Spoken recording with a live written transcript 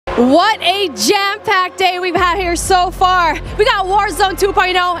What a jam-packed day we've had here so far. We got Warzone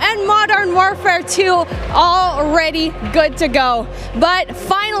 2.0 and Modern Warfare 2 already good to go. But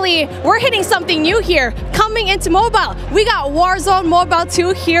finally, we're hitting something new here. Coming into mobile, we got Warzone Mobile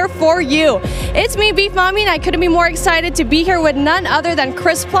 2 here for you. It's me, Beef Mommy, and I couldn't be more excited to be here with none other than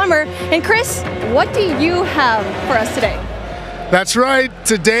Chris Plummer. And Chris, what do you have for us today? That's right.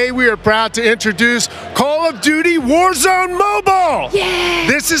 Today we are proud to introduce Call of Duty Warzone Mobile. Yeah!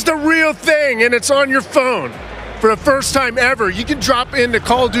 This is the real thing, and it's on your phone. For the first time ever, you can drop into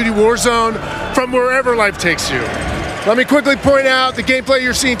Call of Duty Warzone from wherever life takes you. Let me quickly point out the gameplay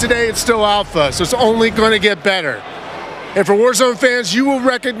you're seeing today is still alpha, so it's only going to get better. And for Warzone fans, you will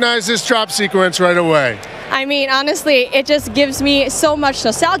recognize this drop sequence right away. I mean, honestly, it just gives me so much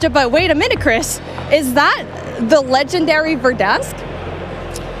nostalgia, but wait a minute, Chris. Is that the legendary Verdansk?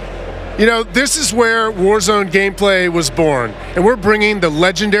 You know, this is where Warzone gameplay was born, and we're bringing the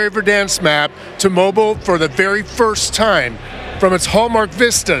legendary Verdansk map to mobile for the very first time from its hallmark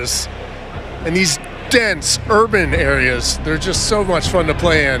vistas and these dense urban areas. They're just so much fun to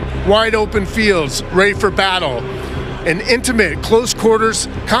play in. Wide open fields, ready for battle, and intimate, close quarters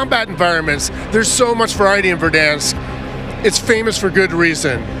combat environments. There's so much variety in Verdansk. It's famous for good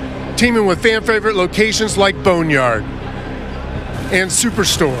reason. Teaming with fan favorite locations like Boneyard and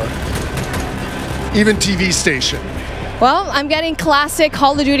Superstore, even TV station. Well, I'm getting classic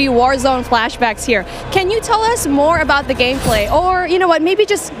Call of Duty Warzone flashbacks here. Can you tell us more about the gameplay? Or, you know what, maybe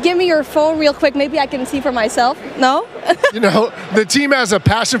just give me your phone real quick. Maybe I can see for myself. No? You know, the team has a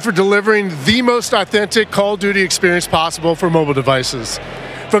passion for delivering the most authentic Call of Duty experience possible for mobile devices.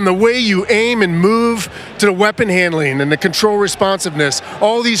 From the way you aim and move to the weapon handling and the control responsiveness,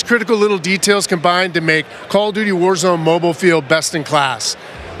 all these critical little details combine to make Call of Duty Warzone Mobile feel best in class.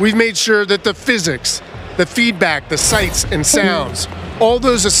 We've made sure that the physics, the feedback, the sights and sounds, all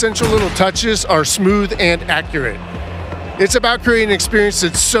those essential little touches are smooth and accurate. It's about creating an experience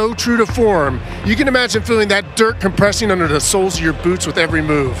that's so true to form, you can imagine feeling that dirt compressing under the soles of your boots with every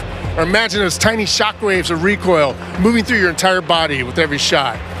move. Or imagine those tiny shockwaves of recoil moving through your entire body with every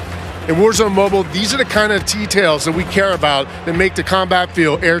shot. In Warzone Mobile, these are the kind of details that we care about that make the combat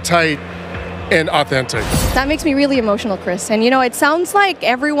feel airtight and authentic. That makes me really emotional, Chris. And you know, it sounds like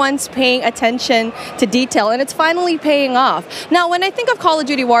everyone's paying attention to detail, and it's finally paying off. Now, when I think of Call of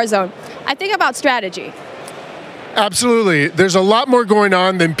Duty Warzone, I think about strategy. Absolutely. There's a lot more going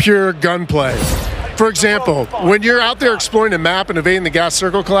on than pure gunplay. For example, when you're out there exploring a map and evading the gas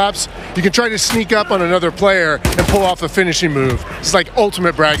circle collapse, you can try to sneak up on another player and pull off a finishing move. It's like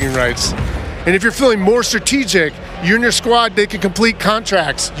ultimate bragging rights. And if you're feeling more strategic, you and your squad, they can complete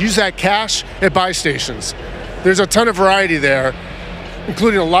contracts, use that cash at buy stations. There's a ton of variety there,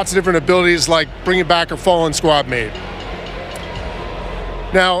 including lots of different abilities like bringing back a fallen squad mate.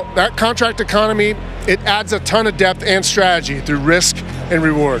 Now, that contract economy, it adds a ton of depth and strategy through risk and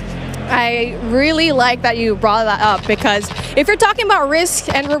reward. I really like that you brought that up, because if you're talking about risk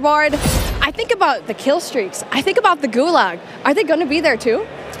and reward, I think about the kill streaks. I think about the gulag. Are they going to be there too?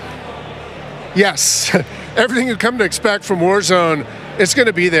 Yes. Everything you come to expect from Warzone, it's going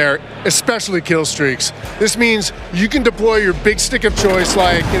to be there, especially kill streaks. This means you can deploy your big stick of choice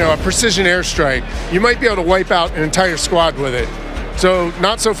like, you know, a precision airstrike. You might be able to wipe out an entire squad with it. So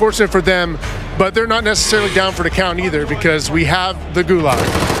not so fortunate for them, but they're not necessarily down for the count either, because we have the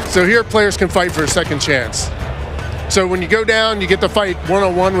gulag. So here players can fight for a second chance. So when you go down, you get to fight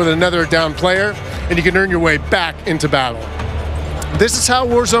one-on-one with another down player, and you can earn your way back into battle. This is how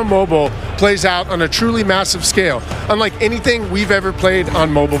Warzone Mobile plays out on a truly massive scale, unlike anything we've ever played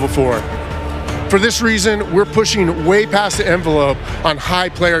on mobile before. For this reason, we're pushing way past the envelope on high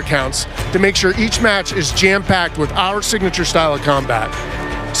player counts to make sure each match is jam-packed with our signature style of combat.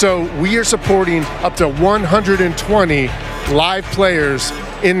 So we are supporting up to 120 live players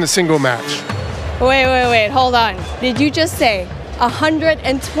in the single match. Wait, hold on. Did you just say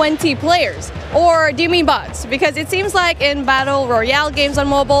 120 players? Or do you mean bots? Because it seems like in battle royale games on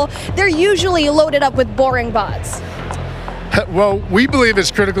mobile, they're usually loaded up with boring bots. Well, we believe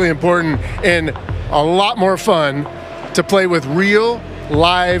it's critically important and a lot more fun to play with real,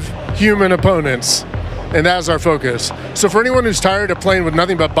 live, human opponents. And that's our focus. So for anyone who's tired of playing with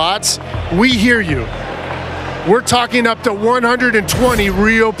nothing but bots, we hear you. We're talking up to 120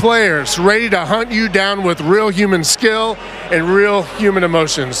 real players ready to hunt you down with real human skill and real human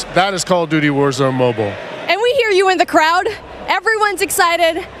emotions. That is Call of Duty Warzone Mobile. And we hear you in the crowd. Everyone's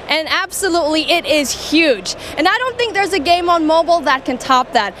excited, and absolutely it is huge. And I don't think there's a game on mobile that can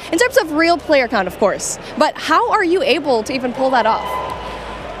top that, in terms of real player count, of course. But how are you able to even pull that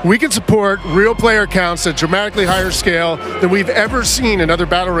off? We can support real player counts at dramatically higher scale than we've ever seen in other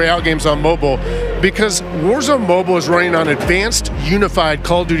Battle Royale games on mobile because Warzone Mobile is running on advanced, unified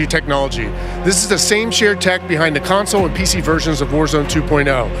Call of Duty technology. This is the same shared tech behind the console and PC versions of Warzone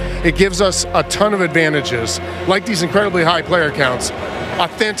 2.0. It gives us a ton of advantages, like these incredibly high player counts,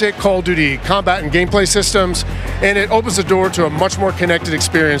 authentic Call of Duty combat and gameplay systems, and it opens the door to a much more connected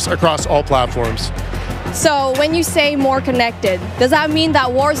experience across all platforms. So when you say more connected, does that mean that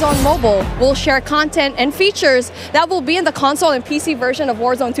Warzone Mobile will share content and features that will be in the console and PC version of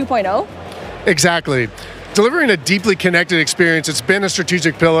Warzone 2.0? Exactly. Delivering a deeply connected experience, it's been a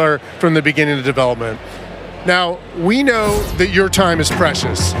strategic pillar from the beginning of development. Now, we know that your time is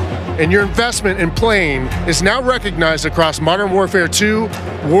precious, and your investment in playing is now recognized across Modern Warfare 2,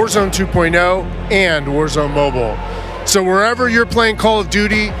 Warzone 2.0, and Warzone Mobile. So wherever you're playing Call of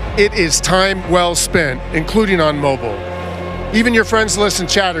Duty, it is time well spent, including on mobile. Even your friends list and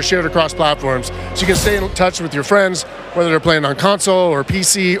chat are shared across platforms, so you can stay in touch with your friends, whether they're playing on console or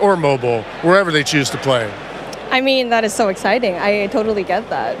PC or mobile, wherever they choose to play. I mean, that is so exciting. I totally get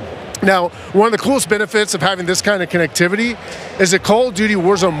that. Now, one of the coolest benefits of having this kind of connectivity is that Call of Duty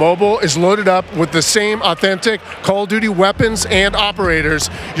Warzone Mobile is loaded up with the same authentic Call of Duty weapons and operators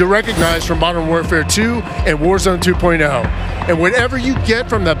you'll recognize from Modern Warfare 2 and Warzone 2.0. And whatever you get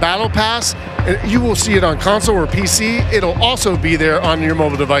from the Battle Pass, you will see it on console or PC. It'll also be there on your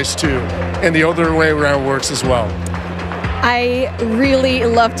mobile device too. And the other way around works as well. I really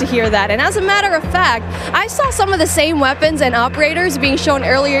love to hear that. And as a matter of fact, I saw some of the same weapons and operators being shown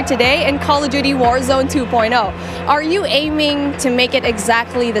earlier today in Call of Duty Warzone 2.0. Are you aiming to make it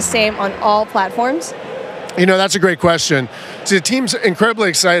exactly the same on all platforms? You know, that's a great question. See, the team's incredibly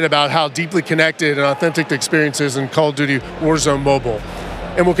excited about how deeply connected and authentic the experience is in Call of Duty Warzone Mobile.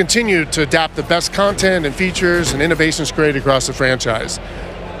 And we'll continue to adapt the best content and features and innovations created across the franchise.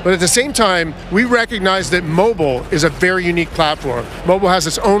 But at the same time, we recognize that mobile is a very unique platform. Mobile has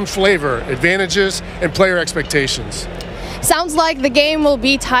its own flavor, advantages, and player expectations. Sounds like the game will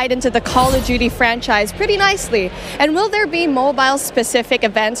be tied into the Call of Duty franchise pretty nicely. And will there be mobile-specific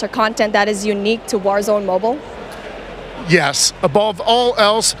events or content that is unique to Warzone Mobile? Yes. Above all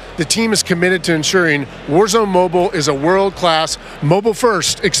else, the team is committed to ensuring Warzone Mobile is a world-class,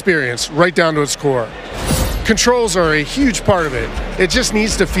 mobile-first experience right down to its core. Controls are a huge part of it. It just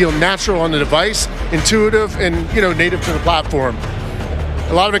needs to feel natural on the device, intuitive, and native to the platform.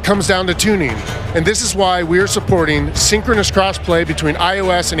 A lot of it comes down to tuning, and this is why we are supporting synchronous crossplay between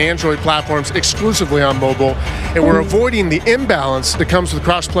iOS and Android platforms exclusively on mobile, and we're avoiding the imbalance that comes with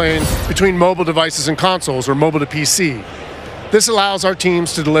crossplaying between mobile devices and consoles, or mobile to PC. This allows our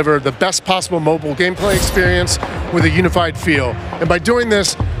teams to deliver the best possible mobile gameplay experience with a unified feel. And by doing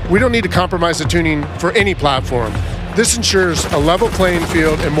this, we don't need to compromise the tuning for any platform. This ensures a level playing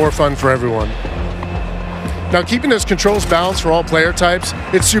field and more fun for everyone. Now, keeping those controls balanced for all player types,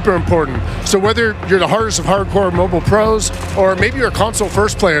 it's super important. So whether you're the hardest of hardcore mobile pros, or maybe you're a console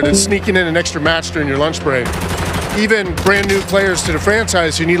first player that's sneaking in an extra match during your lunch break, even brand new players to the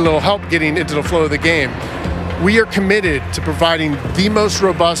franchise who need a little help getting into the flow of the game, we are committed to providing the most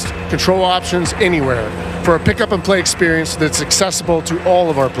robust control options anywhere for a pick-up and play experience that's accessible to all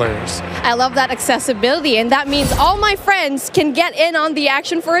of our players. I love that accessibility, and that means all my friends can get in on the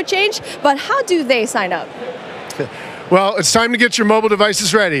action for a change, but how do they sign up? Well, it's time to get your mobile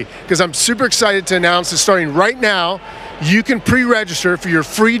devices ready, because I'm super excited to announce that starting right now, you can pre-register for your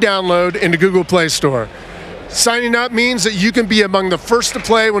free download in the Google Play Store. Signing up means that you can be among the first to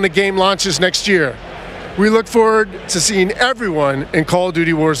play when the game launches next year. We look forward to seeing everyone in Call of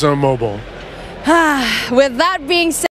Duty Warzone Mobile. With that being said,